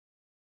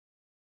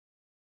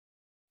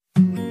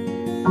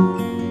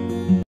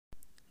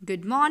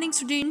Good morning,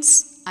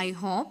 students. I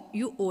hope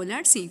you all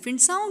are safe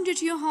and sound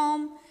at your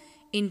home.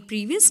 In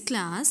previous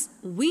class,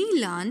 we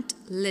learnt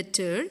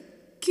letter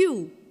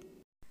Q.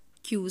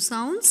 Q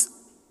sounds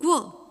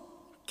Q.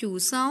 Q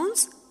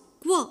sounds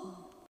Q.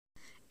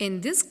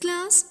 In this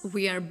class,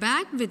 we are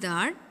back with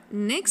our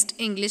next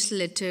English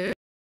letter,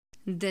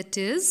 that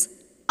is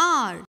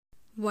R.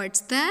 What's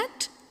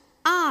that?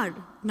 R.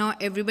 Now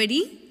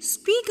everybody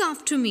speak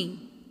after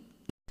me.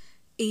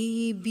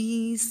 A,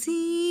 B,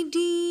 C,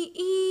 D,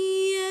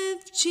 E,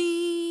 F,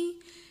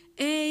 G,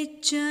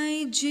 H,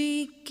 I,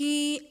 J,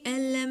 K,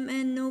 L, M,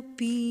 N, O,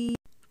 P,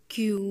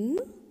 Q.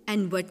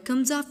 And what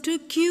comes after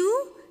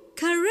Q?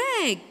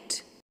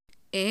 Correct.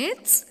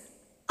 It's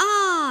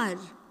R.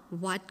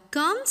 What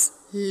comes?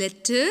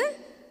 Letter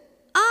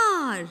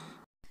R.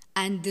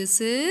 And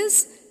this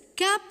is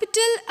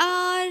capital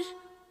R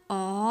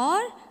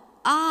or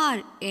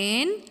R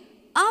in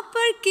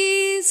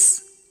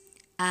uppercase.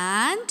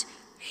 And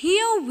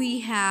here we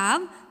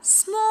have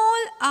small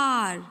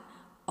r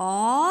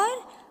or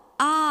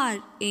r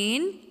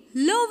in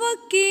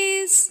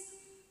lowercase,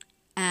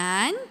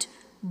 and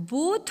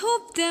both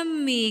of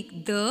them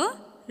make the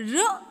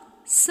r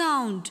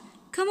sound.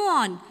 Come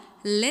on,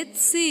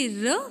 let's say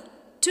r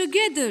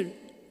together.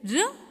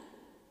 R,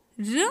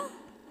 r.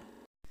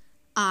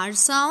 R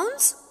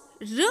sounds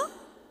r.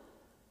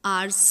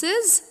 R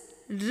says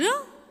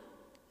r,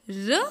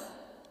 r.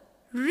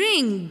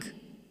 Ring,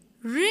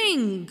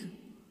 ring.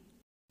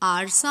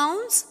 R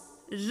sounds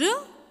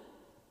r.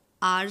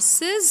 R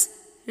says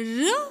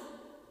r,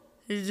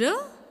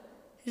 r.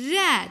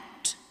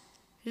 Rat,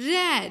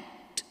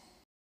 rat.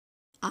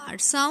 R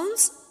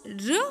sounds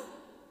r.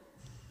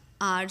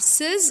 R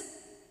says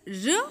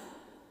r,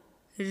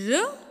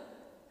 r.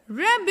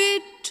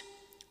 Rabbit,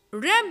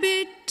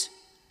 rabbit.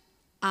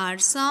 R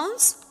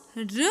sounds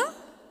r.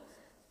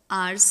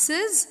 R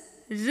says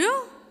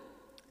r,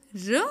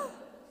 r.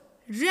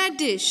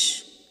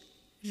 Radish,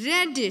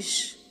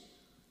 radish.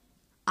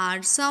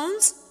 R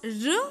sounds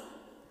r.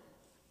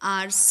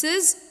 R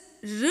says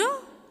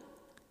r,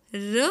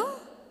 r.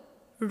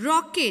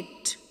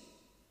 Rocket,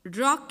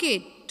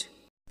 rocket.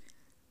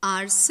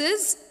 R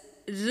says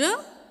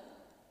r.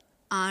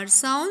 R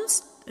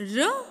sounds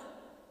r,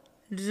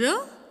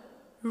 r.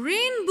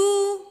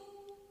 Rainbow,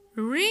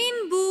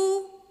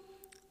 rainbow.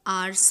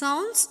 R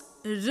sounds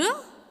r.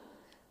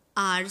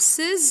 R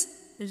says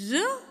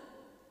r,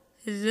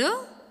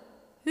 r.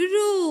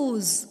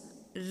 Rose,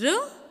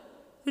 r.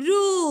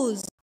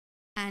 Rose.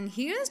 And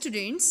here,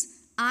 students,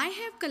 I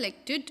have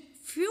collected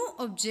few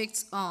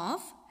objects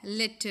of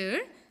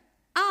letter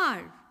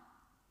R.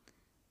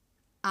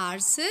 R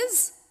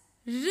says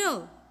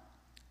r.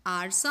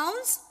 R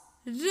sounds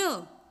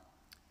r,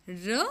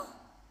 r.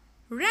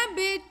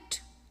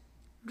 Rabbit,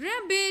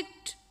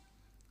 rabbit.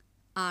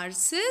 R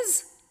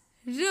says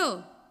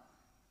r.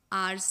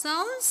 R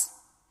sounds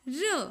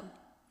r,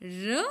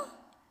 r.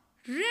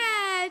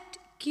 Rat,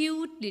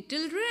 cute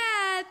little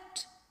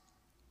rat.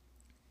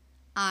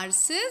 R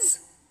says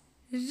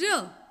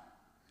r.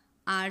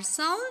 R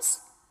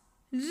sounds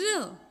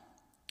r,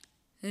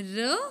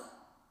 r.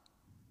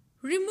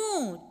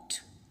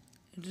 Remote,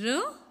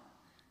 r.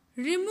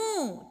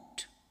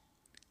 Remote.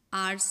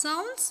 R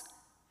sounds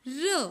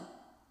r.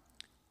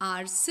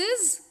 R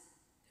says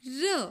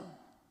r,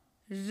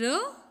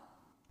 r.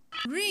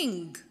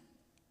 Ring.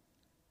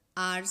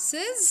 R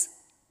says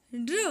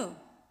r.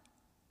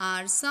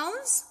 R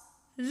sounds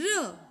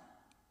r,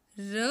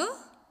 r.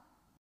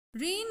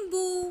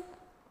 Rainbow.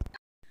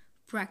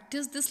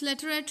 Practice this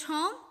letter at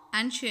home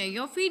and share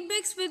your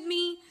feedbacks with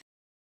me.